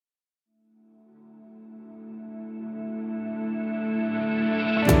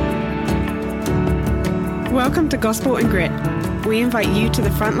Welcome to Gospel and Grit. We invite you to the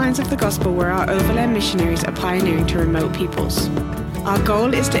front lines of the gospel where our overland missionaries are pioneering to remote peoples. Our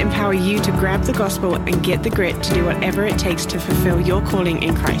goal is to empower you to grab the gospel and get the grit to do whatever it takes to fulfill your calling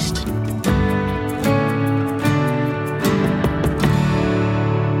in Christ.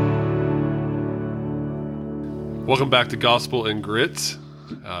 Welcome back to Gospel and Grit.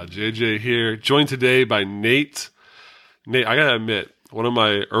 JJ here, joined today by Nate. Nate, I gotta admit, one of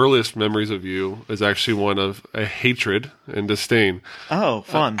my earliest memories of you is actually one of a hatred and disdain. Oh,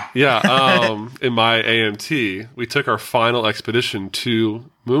 fun. In my AMT, we took our final expedition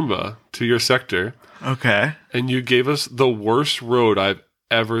to Mumba, to your sector. Okay. And you gave us the worst road I've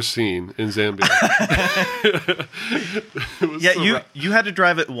ever seen in Zambia. You had to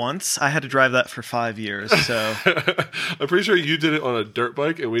drive it once. I had to drive that for 5 years. So I'm pretty sure you did it on a dirt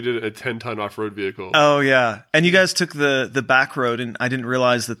bike, and we did it a 10-ton off-road vehicle. Oh yeah, and you guys took the back road, and I didn't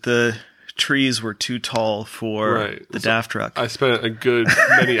realize that the trees were too tall for the DAF truck. I spent a good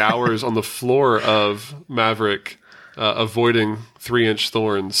many hours on the floor of Maverick, avoiding 3-inch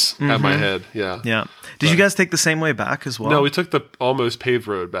thorns at my head. Yeah. Did you guys take the same way back as well? No, we took the almost paved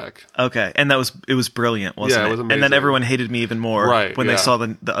road back. Okay, and it was brilliant, wasn't it? Yeah, it was amazing. And then everyone hated me even more when they saw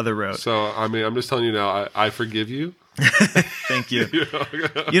the other road. So, I mean, I'm just telling you now, I forgive you. Thank you.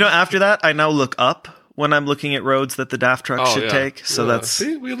 After that, I now look up when I'm looking at roads that the DAF truck should take. So that's...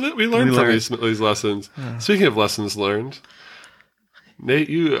 See, we learned from these lessons. Yeah. Speaking of lessons learned, Nate,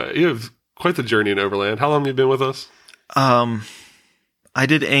 you have quite the journey in Overland. How long have you been with us? I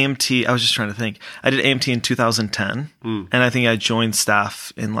did AMT. I was just trying to think. I did AMT in 2010, and I think I joined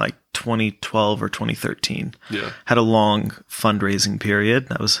staff in like 2012 or 2013. Yeah, had a long fundraising period.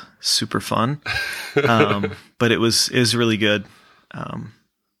 That was super fun, but it was really good.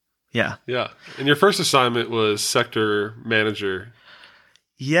 Yeah. And your first assignment was sector manager.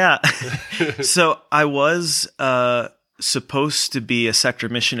 Yeah. So I was supposed to be a sector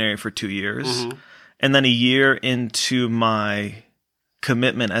missionary for 2 years, and then a year into my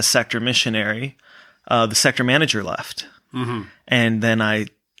commitment as sector missionary, the sector manager left. And then I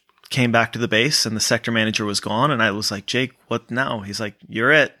came back to the base and the sector manager was gone. And I was like, Jake, what now? He's like,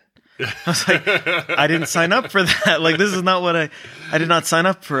 you're it. I was like, I didn't sign up for that. Like, this is not what I did not sign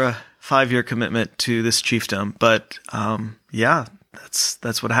up for a 5-year commitment to this chiefdom. But,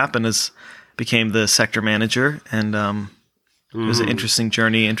 that's what happened is became the sector manager. And, it was an interesting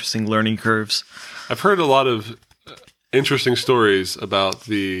journey, interesting learning curves. I've heard a lot of interesting stories about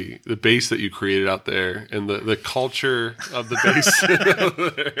the base that you created out there and the culture of the base.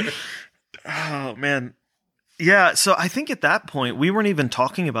 Oh man. Yeah. So I think at that point we weren't even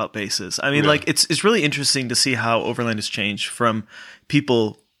talking about bases. I mean, like it's really interesting to see how Overland has changed from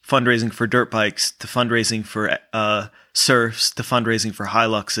people fundraising for dirt bikes to fundraising for surfs to fundraising for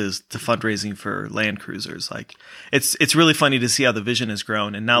Hiluxes to fundraising for Land Cruisers. Like it's really funny to see how the vision has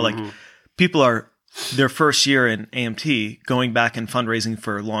grown. And now like people are their first year in AMT going back and fundraising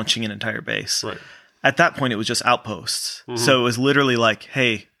for launching an entire base. Right. At that point, it was just outposts. So it was literally like,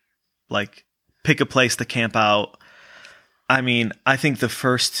 hey, like pick a place to camp out. I mean, I think the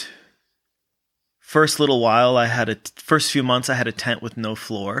first little while first few months I had a tent with no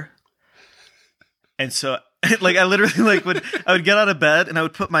floor. And so like I literally I would get out of bed and I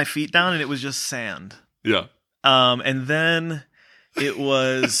would put my feet down and it was just sand. Yeah. And then it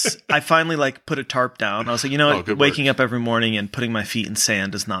was, I finally put a tarp down. I was like, you know what? Waking up every morning and putting my feet in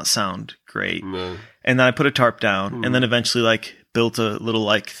sand does not sound great. No. And then I put a tarp down and then eventually built a little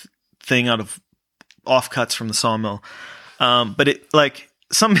thing out of offcuts from the sawmill. But it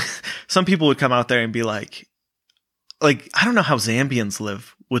some people would come out there and be like, I don't know how Zambians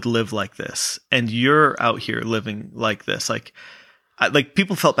would live like this. And you're out here living like this.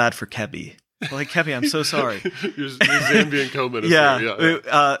 People felt bad for Kebi. Like, Kebi, I'm so sorry. Your Zambian co-minister.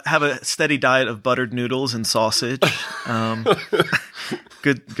 Yeah. Have a steady diet of buttered noodles and sausage.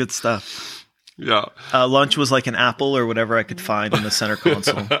 Good stuff. Yeah. Lunch was like an apple or whatever I could find in the center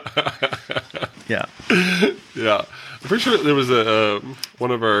console. Yeah. Yeah. I'm pretty sure there was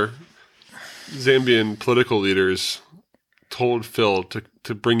one of our Zambian political leaders told Phil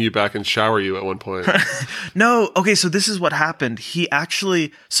to bring you back and shower you at one point. No. Okay. So this is what happened. He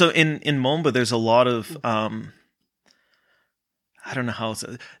actually, in Momba, there's a lot of, I don't know how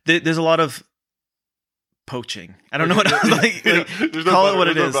there's a lot of poaching. I don't know what call it what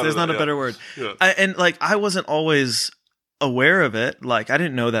it is. There's not a better word. Yeah. And I wasn't always aware of it. I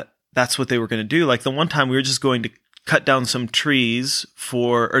didn't know that that's what they were going to do. The one time we were just going to cut down some trees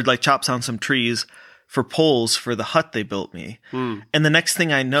chop down some trees for poles for the hut they built me. And the next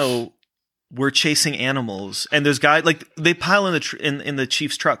thing I know, we're chasing animals, and there's guys they pile in the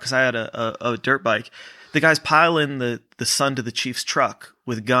chief's truck because I had a dirt bike. the guys pile in the son to the chief's truck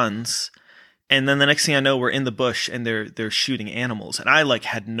with guns. And then the next thing I know, we're in the bush and they're shooting animals. And I like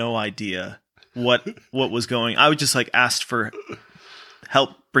had no idea what was going. I would just like asked for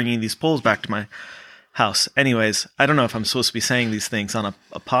help bringing these poles back to my house. Anyways, I don't know if I'm supposed to be saying these things on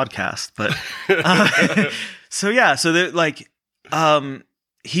a podcast, but so they're like,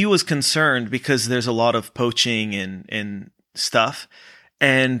 he was concerned because there's a lot of poaching and stuff.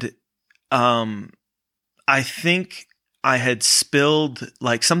 And, I think I had spilled,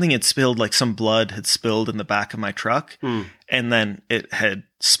 like something had spilled, like some blood had spilled in the back of my truck, and then it had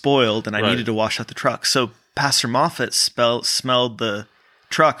spoiled, and I needed to wash out the truck. So Pastor Moffat smelled the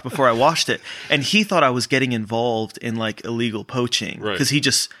truck before I washed it, and he thought I was getting involved in like illegal poaching because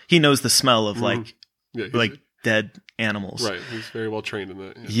he knows the smell of like dead animals. Right, he's very well trained in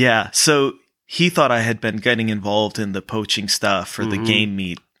that. Yeah, so he thought I had been getting involved in the poaching stuff or the game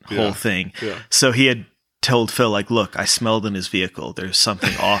meat whole thing. Yeah. So he had told Phil, like, look, I smelled in his vehicle. There's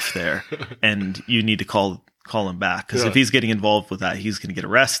something off there, and you need to call him back because if he's getting involved with that, he's going to get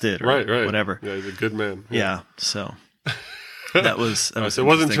arrested or whatever. Yeah, he's a good man. Yeah. So that was. So it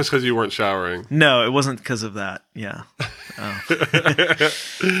wasn't just because you weren't showering. No, it wasn't because of that. Yeah.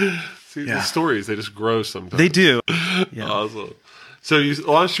 See, these stories, they just grow sometimes. They do. Yeah. Awesome. So you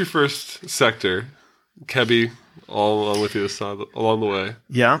launched your first sector, Kebby, all along with you along the way.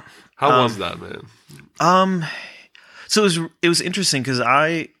 Yeah. How was that, man? So it was interesting because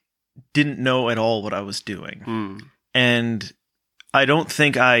I didn't know at all what I was doing. And I don't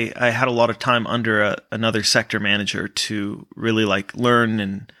think I had a lot of time under another sector manager to really like learn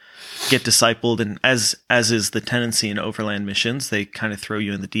and get discipled. And as is the tendency in overland missions, they kind of throw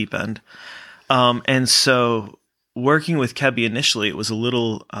you in the deep end. And so working with Kebby initially, it was a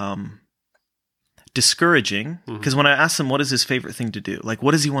little discouraging because when I asked him what is his favorite thing to do, like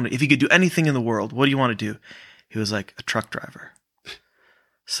what does he want to, if he could do anything in the world, what do you want to do? He was like, a truck driver.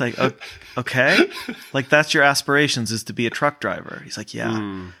 It's like, okay, like that's your aspirations is to be a truck driver. He's like,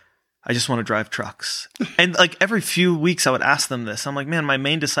 yeah, I just want to drive trucks. And like every few weeks I would ask them this. I'm like, man, my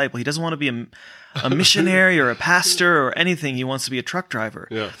main disciple, he doesn't want to be a missionary or a pastor or anything. He wants to be a truck driver.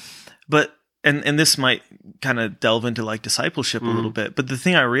 Yeah. But And this might kind of delve into like discipleship a little bit. But the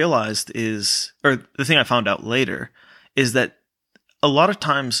thing I realized is, or the thing I found out later is that a lot of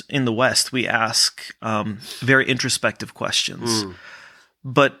times in the West, we ask very introspective questions.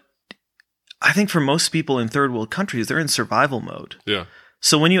 But I think for most people in third world countries, they're in survival mode. Yeah.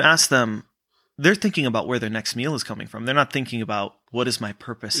 So when you ask them, they're thinking about where their next meal is coming from. They're not thinking about what is my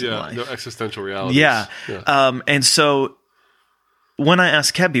purpose in life. No existential reality. Yeah. And so when I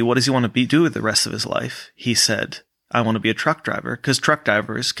asked Kebby, what does he want to do with the rest of his life? He said, I want to be a truck driver because truck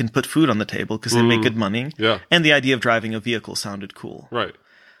drivers can put food on the table because they make good money. Yeah. And the idea of driving a vehicle sounded cool. Right.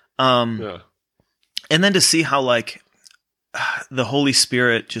 And then to see how like the Holy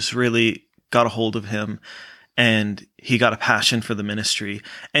Spirit just really got a hold of him and he got a passion for the ministry.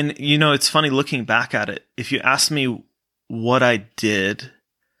 And, you know, it's funny looking back at it. If you ask me what I did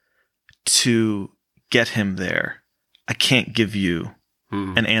to get him there, I can't give you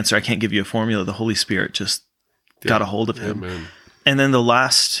an answer. I can't give you a formula. The Holy Spirit just got a hold of him. Man. And then the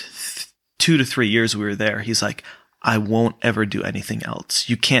last 2 to 3 years we were there, he's like, I won't ever do anything else.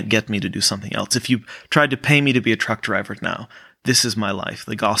 You can't get me to do something else. If you tried to pay me to be a truck driver now, this is my life,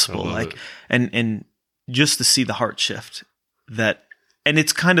 the gospel. Like, and just to see the heart shift that, and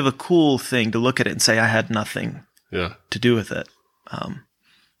it's kind of a cool thing to look at it and say, I had nothing to do with it.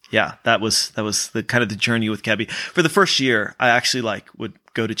 That was the kind of the journey with Kebby. For the first year, I actually like would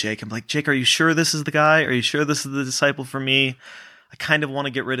go to Jake. I'm like, Jake, are you sure this is the guy? Are you sure this is the disciple for me? I kind of want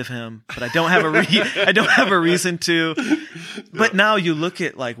to get rid of him, but I don't have I don't have a reason to. But now you look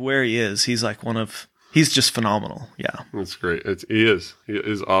at like where he is. He's like he's just phenomenal. Yeah. That's great. He is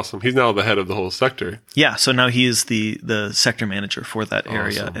awesome. He's now the head of the whole sector. Yeah. So now he is the sector manager for that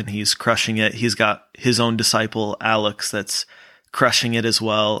area and he's crushing it. He's got his own disciple, Alex, that's crushing it as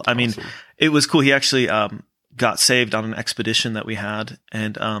well. I mean, it was cool. He actually got saved on an expedition that we had,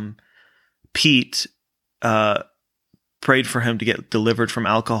 and Pete prayed for him to get delivered from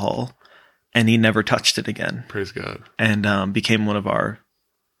alcohol, and he never touched it again. Praise God. And became one of our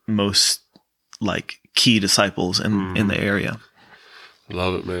most like key disciples in the area.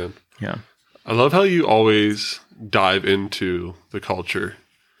 Love it, man. Yeah. I love how you always dive into the culture.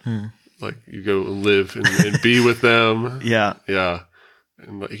 Like you go and live and be with them. Yeah. Yeah.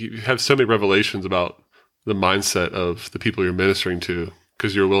 And like, you have so many revelations about the mindset of the people you're ministering to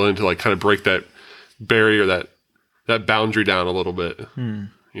because you're willing to like kind of break that barrier, that boundary down a little bit,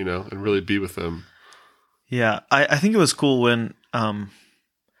 you know, and really be with them. Yeah. I think it was cool when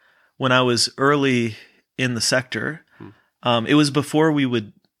I was early in the sector. It was before we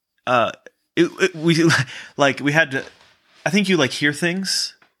would, we had to, I think you like hear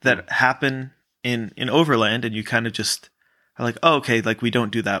things that happen in Overland, and you kind of just are like, oh, okay, like we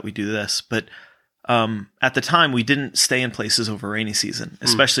don't do that, we do this. But at the time, we didn't stay in places over rainy season,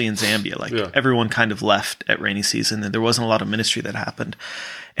 especially in Zambia. Like everyone kind of left at rainy season, and there wasn't a lot of ministry that happened.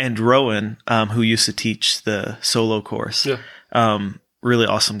 And Rowan, who used to teach the solo course, really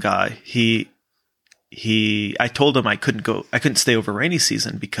awesome guy. I told him I couldn't stay over rainy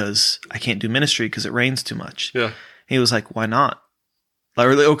season because I can't do ministry because it rains too much. Yeah. He was like, why not?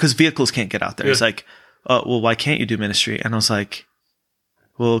 Like, because vehicles can't get out there. He's like, oh, well, why can't you do ministry? And I was like,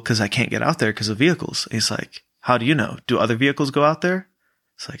 well, because I can't get out there because of vehicles. He's like, how do you know? Do other vehicles go out there?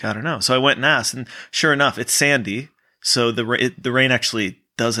 It's like, I don't know. So I went and asked, and sure enough, it's sandy. So the rain actually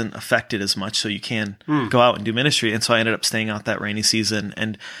doesn't affect it as much. So you can go out and do ministry. And so I ended up staying out that rainy season.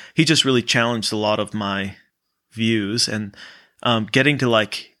 And he just really challenged a lot of my views, and getting to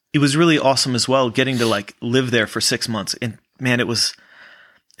like, it was really awesome as well, getting to like live there for 6 months. And man, it was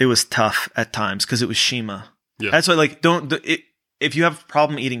tough at times because it was Shema. Yeah. That's why, like, if you have a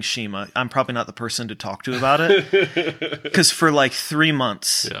problem eating Shema, I'm probably not the person to talk to about it. Because for like 3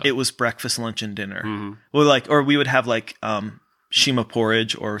 months, it was breakfast, lunch, and dinner. Or we would have like Shema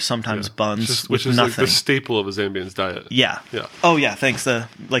porridge or sometimes buns which is nothing. Like the staple of a Zambian's diet. Yeah. Oh yeah, thanks.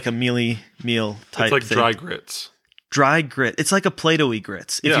 Like a mealy meal type. It's like thing. dry grits. Dry grit. It's like a Play-Doh-y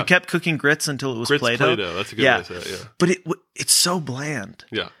grits. If you kept cooking grits until it was Play-Doh. That's a good way to say it, yeah. But it's so bland.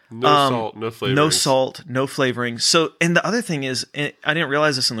 Yeah. No salt, no flavoring. No salt, no flavoring. So, and the other thing is, I didn't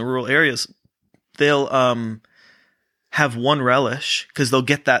realize this in the rural areas, they'll have one relish because they'll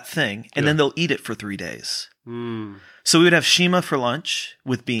get that thing, and then they'll eat it for 3 days. So we would have Shema for lunch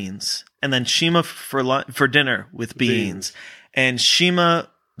with beans, and then Shema for dinner with beans, and Shema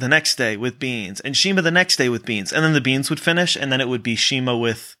the next day with beans, and Shema the next day with beans, and then the beans would finish, and then it would be Shema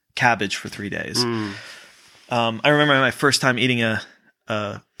with cabbage for 3 days. I remember my first time eating a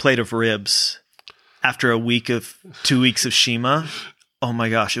plate of ribs after 2 weeks of Shema. Oh my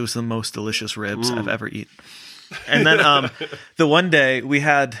gosh, it was the most delicious ribs I've ever eaten. And then the one day we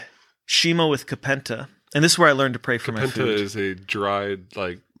had Shema with kapenta, and this is where I learned to pray for my food. Kapenta is a dried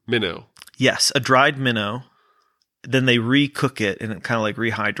like minnow. Yes, a dried minnow. Then they recook it, and it kind of like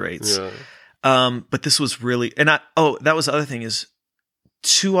rehydrates. But this was really, and that was the other thing is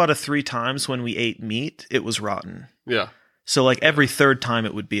 2 out of 3 times when we ate meat, it was rotten. Yeah. So like every third time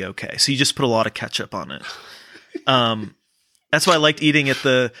it would be okay. So you just put a lot of ketchup on it. That's why I liked eating at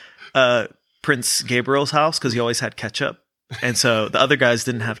the Prince Gabriel's house, because he always had ketchup. And so the other guys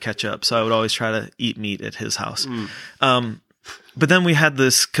didn't have ketchup. So I would always try to eat meat at his house. But then we had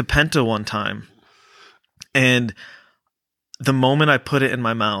this kapenta one time. And the moment I put it in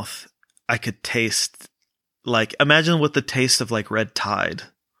my mouth, I could taste, like, imagine what the taste of like red tide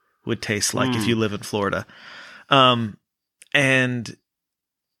would taste like if you live in Florida. And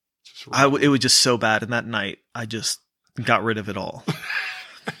it was just so bad. And that night I just got rid of it all.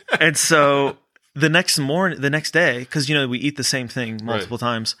 And so the next day, cause we eat the same thing multiple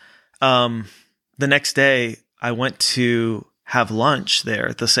times. The next day I went to have lunch there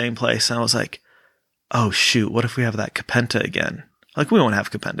at the same place. And I was like, oh shoot, what if we have that kapenta again? Like, we won't have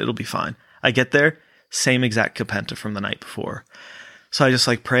kapenta, it'll be fine. I get there, same exact kapenta from the night before. So I just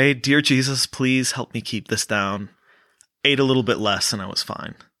like prayed, dear Jesus, please help me keep this down. Ate a little bit less and I was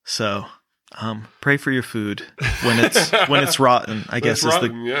fine. So pray for your food when it's rotten, I guess is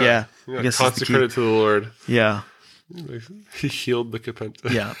rotten, I guess constant credit to the Lord. Yeah. He healed the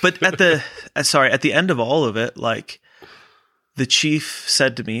kapenta. Yeah. But at the end of all of it, like, the chief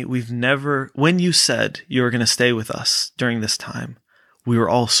said to me, when you said you were going to stay with us during this time, we were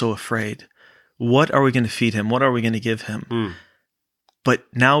all so afraid. What are we going to feed him? What are we going to give him? But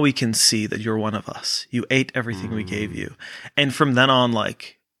now we can see that you're one of us. You ate everything we gave you. And from then on,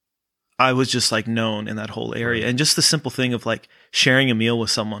 like, I was just like known in that whole area. And just the simple thing of like sharing a meal with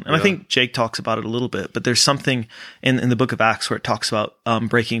someone. And I think Jake talks about it a little bit, but there's something in the book of Acts where it talks about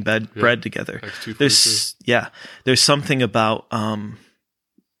breaking bread together. There's something about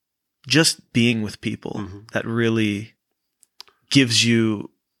just being with people that really gives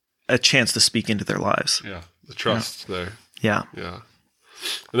you a chance to speak into their lives. Yeah, the trust there. Yeah. Yeah.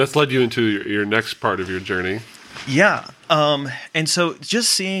 And that's led you into your next part of your journey. Yeah. And so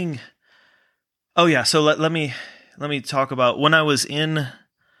just seeing... Oh yeah, so let me talk about when I was in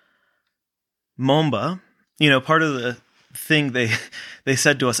Momba. Part of the thing they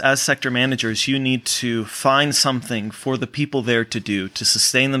said to us as sector managers, you need to find something for the people there to do to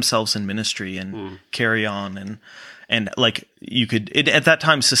sustain themselves in ministry and carry on. And like at that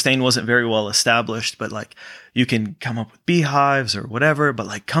time, Sustain wasn't very well established, but like you can come up with beehives or whatever, but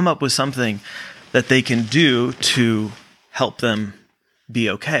like come up with something that they can do to help them be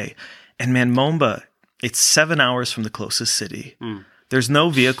okay. And man, Momba, it's 7 hours from the closest city. There's no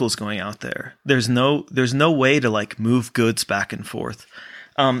vehicles going out there. There's no way to like move goods back and forth.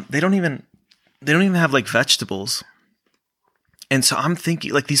 They don't even have like vegetables. And so I'm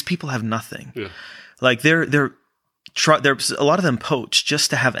thinking like these people have nothing. Yeah. Like there's a lot of them poach just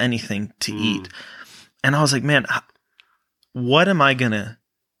to have anything to eat. And I was like, man, what am I gonna?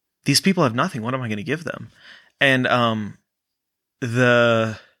 These people have nothing. What am I gonna give them? And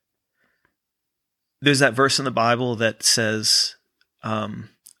there's that verse in the Bible that says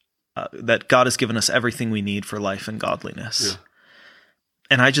that God has given us everything we need for life and godliness. Yeah.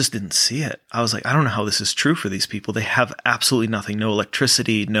 And I just didn't see it. I was like, I don't know how this is true for these people. They have absolutely nothing, no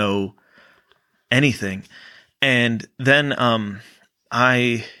electricity, no anything. And then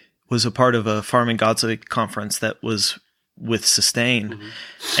I was a part of a Farming God's Way conference that was with Sustain.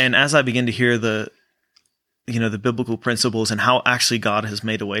 And as I began to hear the biblical principles and how actually God has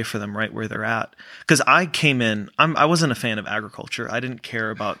made a way for them right where they're at. Because I came in, I wasn't a fan of agriculture. I didn't care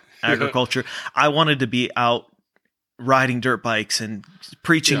about agriculture. I wanted to be out riding dirt bikes and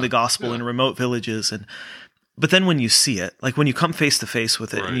preaching the gospel in remote villages. But then when you see it, like when you come face to face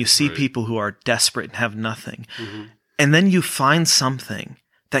with it and you see people who are desperate and have nothing, and then you find something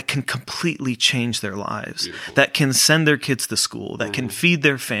that can completely change their lives, that can send their kids to school, that can feed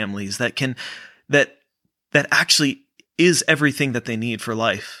their families, that actually is everything that they need for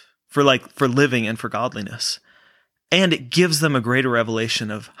life, for living and for godliness. And it gives them a greater revelation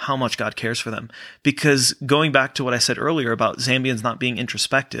of how much God cares for them. Because going back to what I said earlier about Zambians not being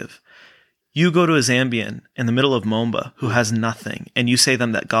introspective, you go to a Zambian in the middle of Momba who has nothing, and you say to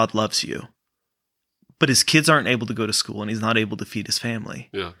them that God loves you, but his kids aren't able to go to school and he's not able to feed his family.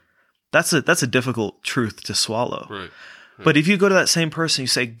 Yeah. That's a difficult truth to swallow. Right. But if you go to that same person, you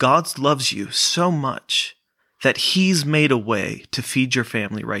say, God loves you so much that he's made a way to feed your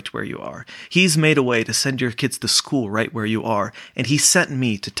family right where you are. He's made a way to send your kids to school right where you are. And he sent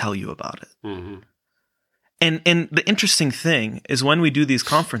me to tell you about it. And the interesting thing is when we do these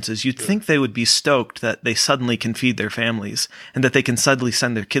conferences, you'd think they would be stoked that they suddenly can feed their families and that they can suddenly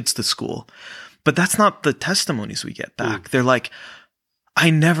send their kids to school. But that's not the testimonies we get back. They're like,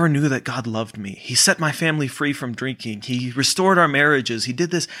 I never knew that God loved me. He set my family free from drinking. He restored our marriages. He did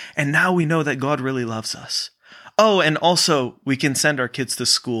this. And now we know that God really loves us. Oh, and also we can send our kids to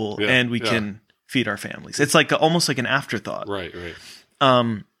school and we can feed our families. It's like almost like an afterthought. Right.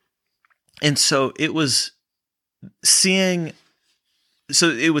 And so it was seeing, so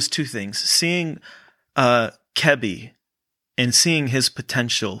it was two things, seeing Kebi and seeing his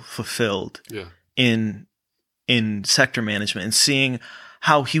potential fulfilled in sector management and seeing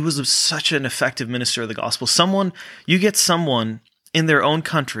how he was such an effective minister of the gospel. You get someone in their own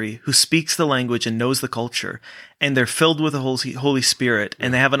country who speaks the language and knows the culture, and they're filled with the Holy Spirit,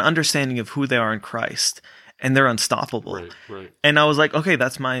 and they have an understanding of who they are in Christ, and they're unstoppable. Right. And I was like, okay,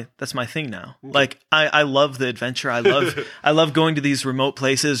 that's my thing now. Like, I love the adventure. I love going to these remote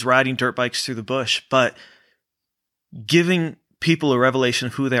places, riding dirt bikes through the bush, but giving people a revelation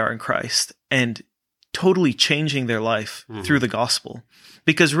of who they are in Christ and totally changing their life through the gospel.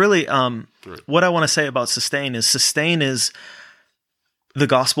 Because really, what I want to say about Sustain is the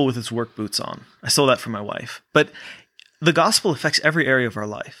gospel with its work boots on. I stole that from my wife. But the gospel affects every area of our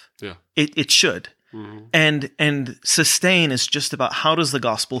life. Yeah. It should. And Sustain is just about how does the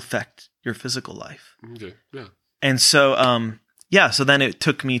gospel affect your physical life. Okay. Yeah. And so, so then it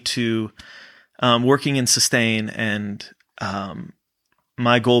took me to working in Sustain and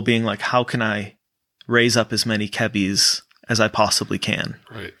my goal being like, how can I raise up as many Kebis as I possibly can?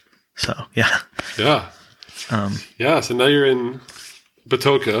 Right. So, yeah. Yeah. So now you're in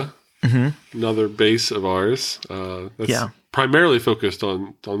Batoka, another base of ours. That's primarily focused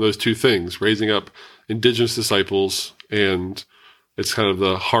on those two things, raising up indigenous disciples, and it's kind of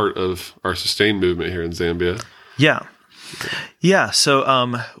the heart of our Sustain movement here in Zambia. Yeah. Yeah.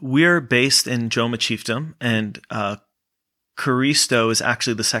 So we're based in Joma Chiefdom, and Karisto is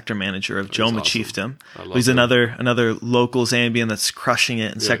actually the sector manager of Joma Chiefdom. He's another local Zambian that's crushing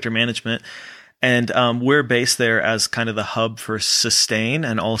it in sector management. And we're based there as kind of the hub for Sustain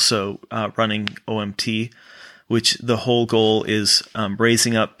and also running OMT, which the whole goal is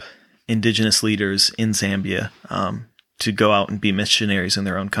raising up indigenous leaders in Zambia to go out and be missionaries in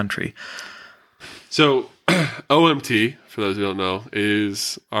their own country. So OMT, for those who don't know,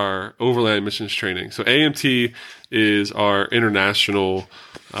 is our Overland Missions Training. So AMT is our international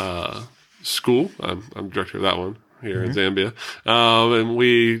school. I'm director of that one. here in Zambia. And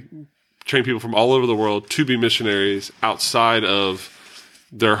we train people from all over the world to be missionaries outside of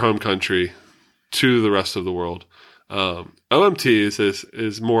their home country to the rest of the world. OMT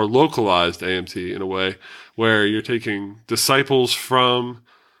is more localized AMT in a way, where you're taking disciples from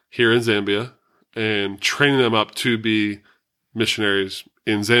here in Zambia and training them up to be missionaries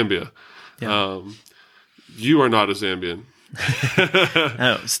in Zambia. Yeah. You are not a Zambian.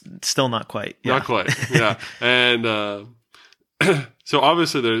 No, still not quite. Yeah. Not quite. Yeah. And so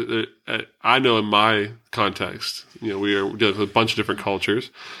obviously I know in my context, we are dealing with a bunch of different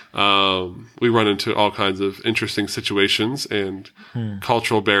cultures. We run into all kinds of interesting situations and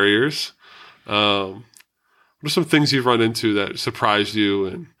cultural barriers. What are some things you've run into that surprised you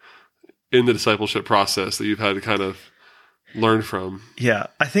and in the discipleship process that you've had to kind of learn from? Yeah,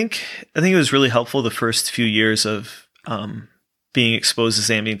 I think it was really helpful the first few years of being exposed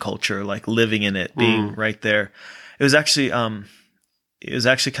to Zambian culture, like living in it, being right there. It was actually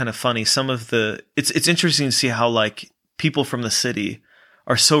kind of funny. It's interesting to see how like people from the city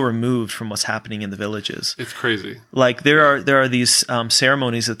are so removed from what's happening in the villages. It's crazy. Like there are these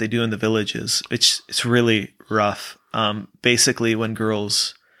ceremonies that they do in the villages. It's really rough. Basically, when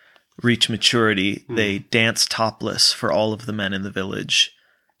girls reach maturity, they dance topless for all of the men in the village,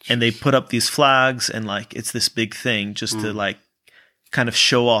 and they put up these flags, and like it's this big thing just to like kind of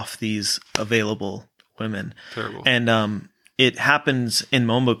show off these available women. Terrible. And it happens in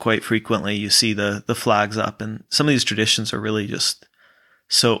Momba quite frequently. You see the flags up, and some of these traditions are really just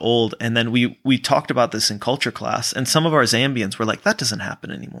so old. And then we talked about this in culture class, and some of our Zambians were like, that doesn't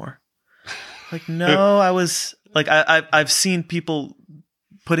happen anymore. Like, no, I was like, I've seen people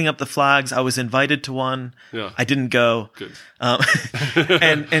putting up the flags. I was invited to one. Yeah. I didn't go. Good.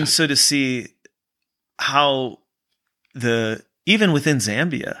 And so to see how even within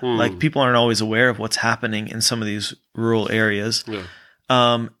Zambia, like people aren't always aware of what's happening in some of these rural areas. Yeah.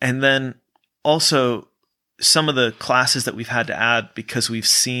 And then also some of the classes that we've had to add because we've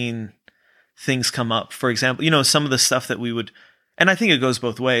seen things come up. For example, some of the stuff that we would, and I think it goes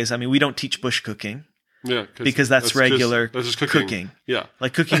both ways. I mean, we don't teach bush cooking. Yeah, because that's regular just cooking. Yeah.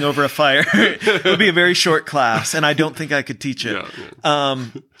 Like cooking over a fire. It would be a very short class, and I don't think I could teach it. Yeah.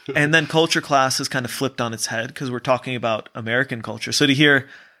 And then culture class is kind of flipped on its head because we're talking about American culture. So to hear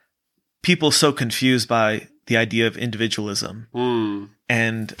people so confused by the idea of individualism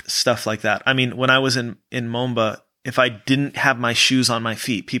and stuff like that. I mean, when I was in Momba, if I didn't have my shoes on my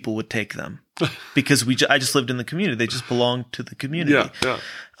feet, people would take them because I just lived in the community. They just belonged to the community. Yeah.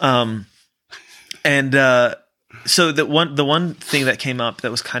 And so the one thing that came up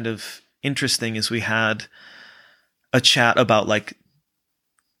that was kind of interesting is we had a chat about like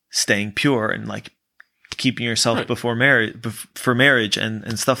staying pure and like keeping yourself before marriage for marriage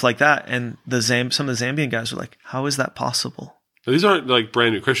and stuff like that. And some of the Zambian guys were like, "How is that possible?" These aren't like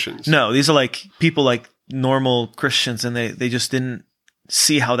brand new Christians. No, these are like people like normal Christians, and they just didn't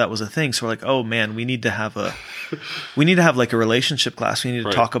see how that was a thing. So we're like, "Oh man, we need to have like a relationship class. We need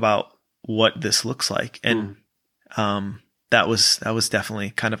to talk about what this looks like." And that was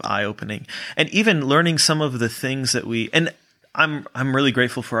definitely kind of eye-opening. And even learning some of the things that I'm really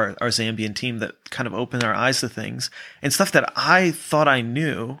grateful for our Zambian team that kind of opened our eyes to things and stuff that I thought I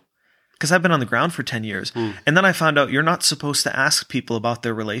knew because I've been on the ground for 10 years. And then I found out you're not supposed to ask people about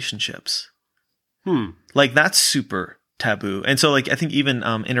their relationships. Like that's super taboo. And so like, I think even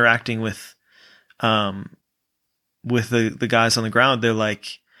interacting with the guys on the ground, they're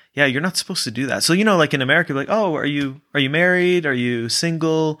like, yeah, you're not supposed to do that. So, like in America, like, oh, are you married? Are you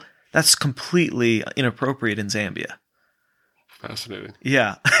single? That's completely inappropriate in Zambia. Fascinating.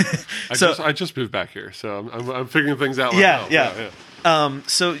 Yeah. I just moved back here, so I'm figuring things out. Yeah.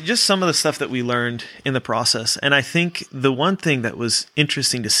 So just some of the stuff that we learned in the process, and I think the one thing that was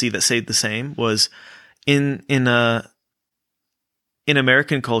interesting to see that stayed the same was in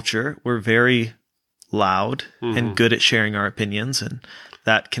American culture, we're very loud and good at sharing our opinions, and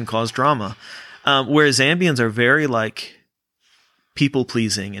that can cause drama. Whereas Zambians are very like people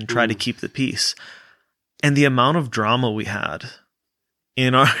pleasing and try to keep the peace. And the amount of drama we had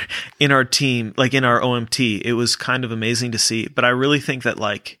in our team, like in our OMT, it was kind of amazing to see. But I really think that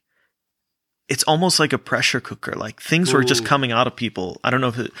like it's almost like a pressure cooker. Like things were just coming out of people. I don't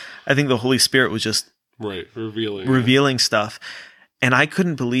know I think the Holy Spirit was just revealing stuff. And I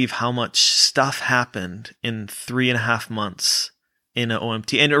couldn't believe how much stuff happened in 3.5 months in an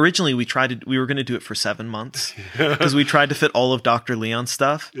OMT. And originally we were going to do it for 7 months because we tried to fit all of Dr. Leon's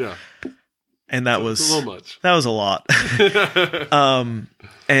stuff. Yeah. And that was a little much. That was a lot.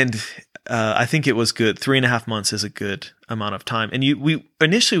 And I think it was good. 3.5 months is a good amount of time. And we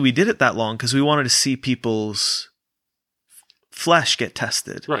initially did it that long because we wanted to see people's flesh get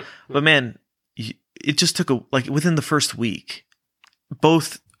tested. Right. But man, it just took within the first week,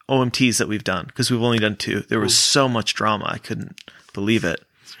 both OMTs that we've done, because we've only done 2, there was so much drama. I couldn't believe it.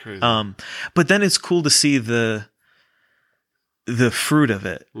 It's crazy. But then it's cool to see the fruit of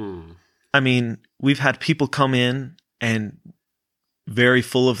it. I mean, we've had people come in and very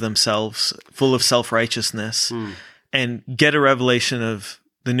full of themselves, full of self-righteousness, and get a revelation of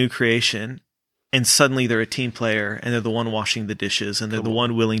the new creation, and suddenly they're a team player, and they're the one washing the dishes, and they're the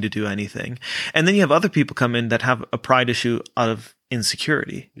one willing to do anything. And then you have other people come in that have a pride issue out of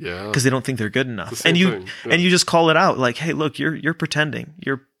insecurity, because they don't think they're good enough, and you just call it out, like, hey, look, you're pretending,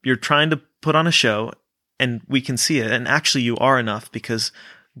 you're trying to put on a show, and we can see it, and actually you are enough because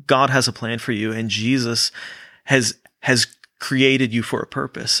God has a plan for you, and Jesus has created you for a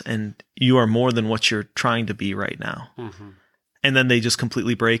purpose, and you are more than what you're trying to be right now. And then they just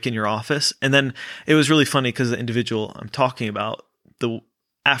completely break in your office. And then it was really funny because the individual I'm talking about,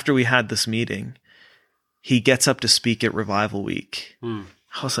 after we had this meeting, he gets up to speak at Revival Week. I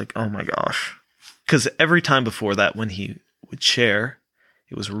was like, oh my gosh. Because every time before that, when he would share,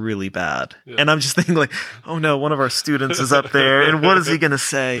 it was really bad. And I'm just thinking like, oh no, one of our students is up there, and what is he going to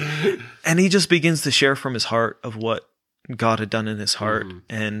say? And he just begins to share from his heart of what God had done in his heart.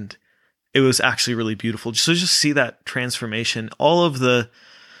 And it was actually really beautiful. So just see that transformation, all of the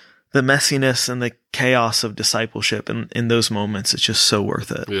messiness and the chaos of discipleship, and in those moments, it's just so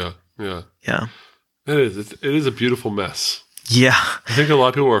worth it. Yeah. It is. It is a beautiful mess. Yeah. I think a lot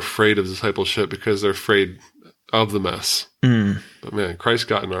of people are afraid of discipleship because they're afraid of the mess. But man, Christ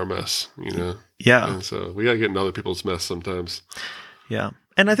got in our mess, Yeah. And so we got to get in other people's mess sometimes. Yeah.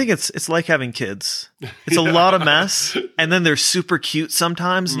 And I think it's like having kids. It's a lot of mess, and then they're super cute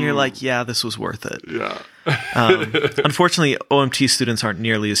sometimes, and you're like, yeah, this was worth it. Yeah. Unfortunately, OMT students aren't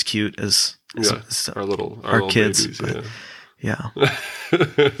nearly as cute as our little kids. Babies, yeah.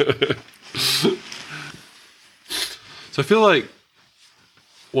 So I feel like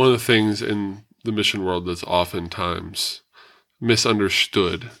one of the things in the mission world that's oftentimes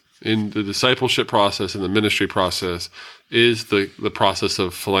misunderstood in the discipleship process and the ministry process is the process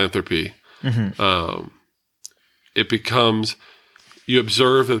of philanthropy. It becomes, you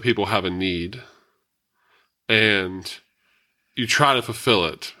observe that people have a need and you try to fulfill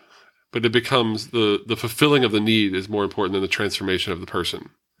it, but it becomes the fulfilling of the need is more important than the transformation of the person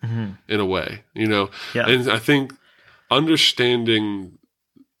in a way, Yeah. And I think understanding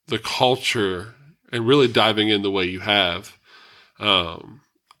the culture and really diving in the way you have,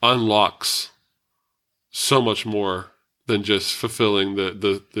 unlocks so much more than just fulfilling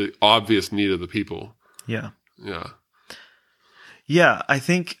the obvious need of the people. Yeah. Yeah. Yeah. I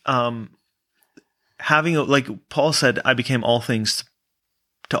think, having, like Paul said, I became all things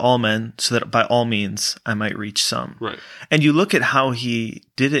to all men so that by all means I might reach some. Right. And you look at how he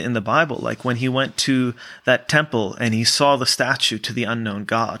did it in the Bible, like when he went to that temple and he saw the statue to the unknown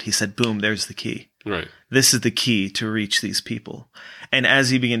God, he said, boom, there's the key. Right. This is the key to reach these people. And as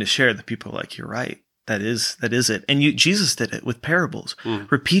he began to share, the people were like, you're right. That is it. And Jesus did it with parables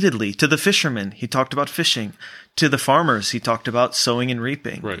repeatedly. To the fishermen, he talked about fishing. To the farmers, he talked about sowing and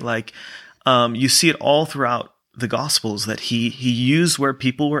reaping. Right. Like, you see it all throughout the Gospels that he used where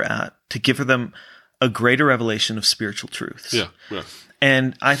people were at to give them a greater revelation of spiritual truths. Yeah. Yeah.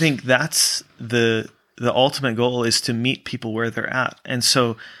 And I think that's the ultimate goal, is to meet people where they're at. And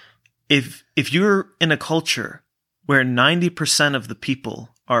so if you're in a culture where 90% of the people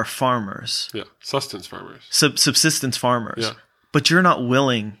are farmers, sustenance farmers, subsistence farmers, but you're not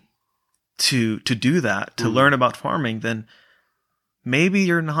willing to do that, to learn about farming, then maybe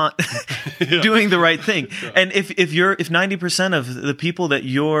you're not doing the right thing. Yeah. And if 90% of the people that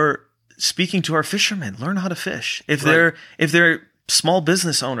you're speaking to are fishermen, learn how to fish. If they're small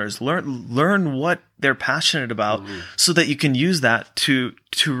business owners, learn what they're passionate about, so that you can use that to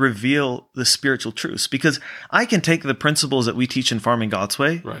reveal the spiritual truths. Because I can take the principles that we teach in Farming God's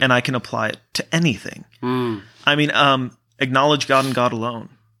Way, and I can apply it to anything. I mean, acknowledge God and God alone.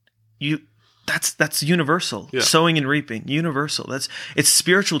 That's universal. Yeah. Sowing and reaping, universal. It's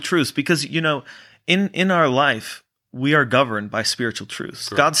spiritual truths, because in our life we are governed by spiritual truths.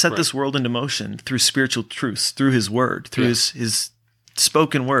 Correct. God set this world into motion through spiritual truths, through His Word, through His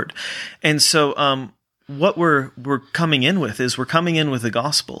spoken word. And so, what we're coming in with is the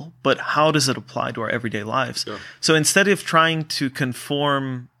gospel, but how does it apply to our everyday lives? Yeah. So instead of trying to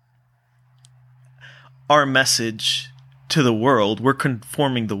conform our message to the world, we're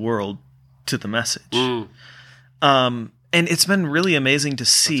conforming the world to the message. And it's been really amazing to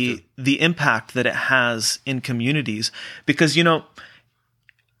see the impact that it has in communities, because,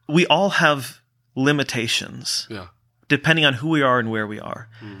 we all have limitations. Yeah. depending on who we are and where we are.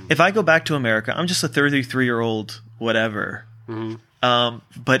 If I go back to America, I'm just a 33-year-old whatever.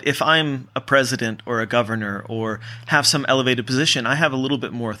 But if I'm a president or a governor or have some elevated position, I have a little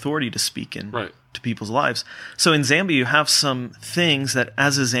bit more authority to speak to people's lives. So in Zambia, you have some things that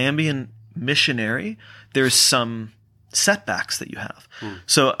as a Zambian missionary, there's some setbacks that you have.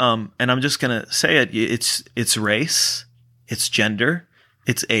 So, and I'm just going to say it, it's race, it's gender,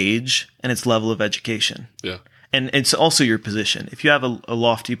 it's age, and it's level of education. Yeah. And it's also your position. If you have a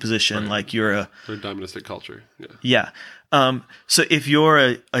lofty position, like you're a dominant culture. Yeah. So if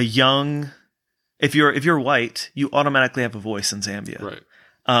you're if you're white, you automatically have a voice in Zambia. Right.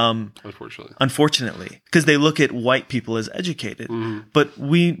 Unfortunately, because they look at white people as educated. But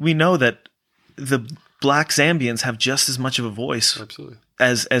we know that the Black Zambians have just as much of a voice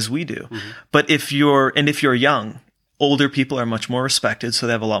as we do. But if you're young, older people are much more respected, so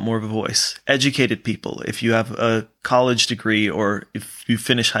they have a lot more of a voice. Educated people, if you have a college degree or if you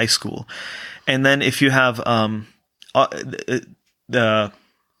finish high school. And then if you have the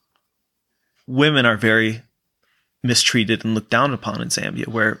women are very mistreated and looked down upon in Zambia,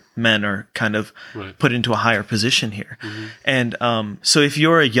 where men are kind of put into a higher position here. And so if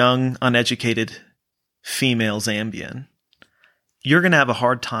you're a young, uneducated female Zambian, you're going to have a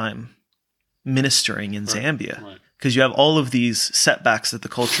hard time ministering in Zambia because you have all of these setbacks that the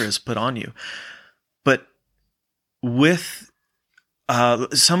culture has put on you. But with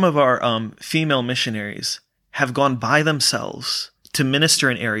some of our female missionaries have gone by themselves to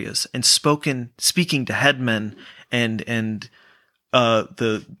minister in areas and speaking to headmen and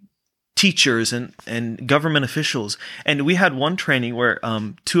the teachers and government officials. And we had one training where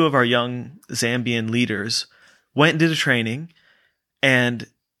two of our young Zambian leaders went and did a training, and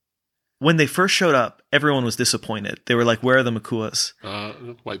when they first showed up, everyone was disappointed. They were like, where are the Makuas?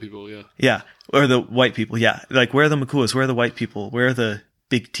 White people, yeah. Yeah, or the white people, yeah. Like, where are the Makuas? Where are the white people? Where are the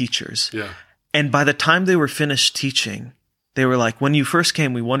big teachers? Yeah. And by the time they were finished teaching, they were like, when you first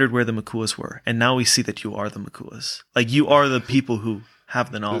came, we wondered where the Makuas were. And now we see that you are the Makuas. Like, you are the people who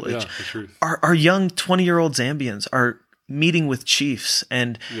have the knowledge. Yeah, the truth. Our young 20-year-old Zambians are meeting with chiefs.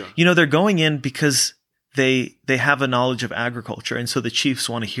 And, they're going in because they have a knowledge of agriculture. And so the chiefs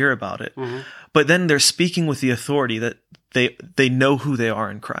want to hear about it. But then they're speaking with the authority that they know who they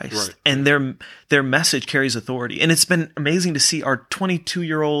are in Christ. And their message carries authority. And it's been amazing to see our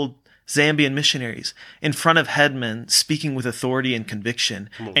 22-year-old Zambian missionaries in front of headmen speaking with authority and conviction,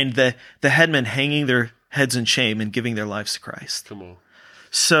 and the headmen hanging their heads in shame and giving their lives to Christ. Come on.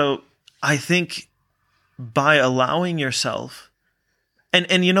 So I think by allowing yourself, and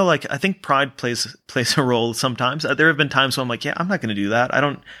I think pride plays a role sometimes. There have been times when I'm like, yeah, I'm not going to do that. I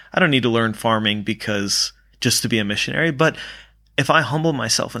don't need to learn farming because just to be a missionary. But if I humble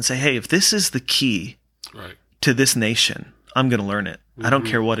myself and say, hey, if this is the key to this nation, I'm going to learn it. I don't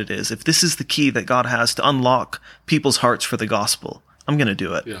care what it is. If this is the key that God has to unlock people's hearts for the gospel, I'm going to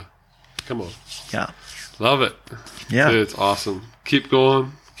do it. Yeah. Come on. Yeah. Love it. Yeah. Dude, it's awesome. Keep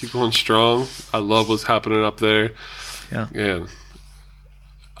going strong. I love what's happening up there. Yeah. And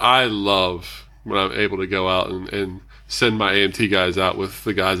I love when I'm able to go out and send my AMT guys out with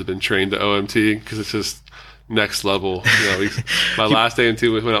the guys that have been trained to OMT, because it's just next level. My last AMT,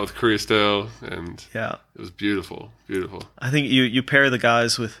 we went out with Christo, and it was beautiful. I think you pair the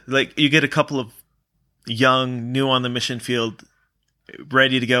guys with, like, you get a couple of young, new on the mission field,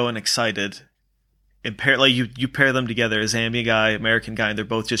 ready to go and excited, and you pair them together, a Zambia guy, American guy, and they're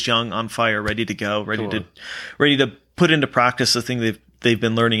both just young, on fire, ready to go, ready to put into practice the thing they've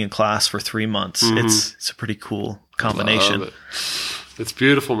been learning in class for 3 months. It's a pretty cool combination. Love it. It's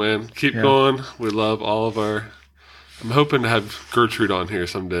beautiful, man. Keep going. We love all of our... I'm hoping to have Gertrude on here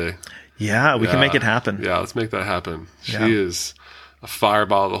someday. Yeah, we can make it happen. Yeah, let's make that happen. She is a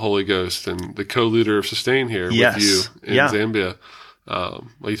fireball of the Holy Ghost and the co-leader of Sustain here with you in Zambia.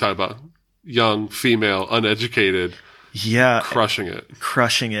 You talk about young, female, uneducated, crushing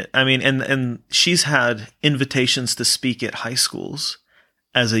it. I mean, and she's had invitations to speak at high schools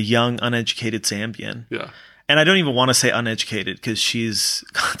as a young, uneducated Zambian. Yeah. And I don't even want to say uneducated, because she's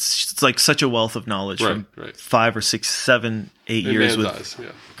like such a wealth of knowledge from 5 or 6, 7, 8 years with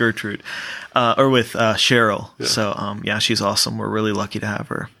Gertrude, or with Cheryl. Yeah. So, she's awesome. We're really lucky to have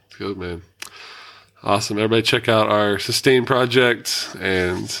her. Good, man. Awesome. Everybody check out our Sustain project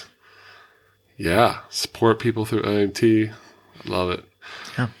and support people through OMT. I love it.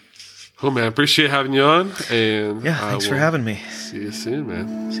 Yeah. Cool, man. Appreciate having you on. And thanks for having me. See you soon,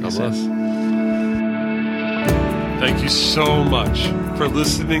 man. God bless. Thank you so much for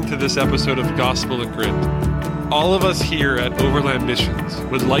listening to this episode of Gospel at Grit. All of us here at Overland Missions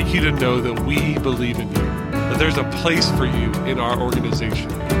would like you to know that we believe in you. that there's a place for you in our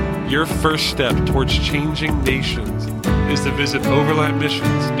organization. Your first step towards changing nations is to visit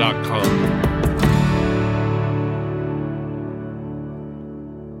overlandmissions.com.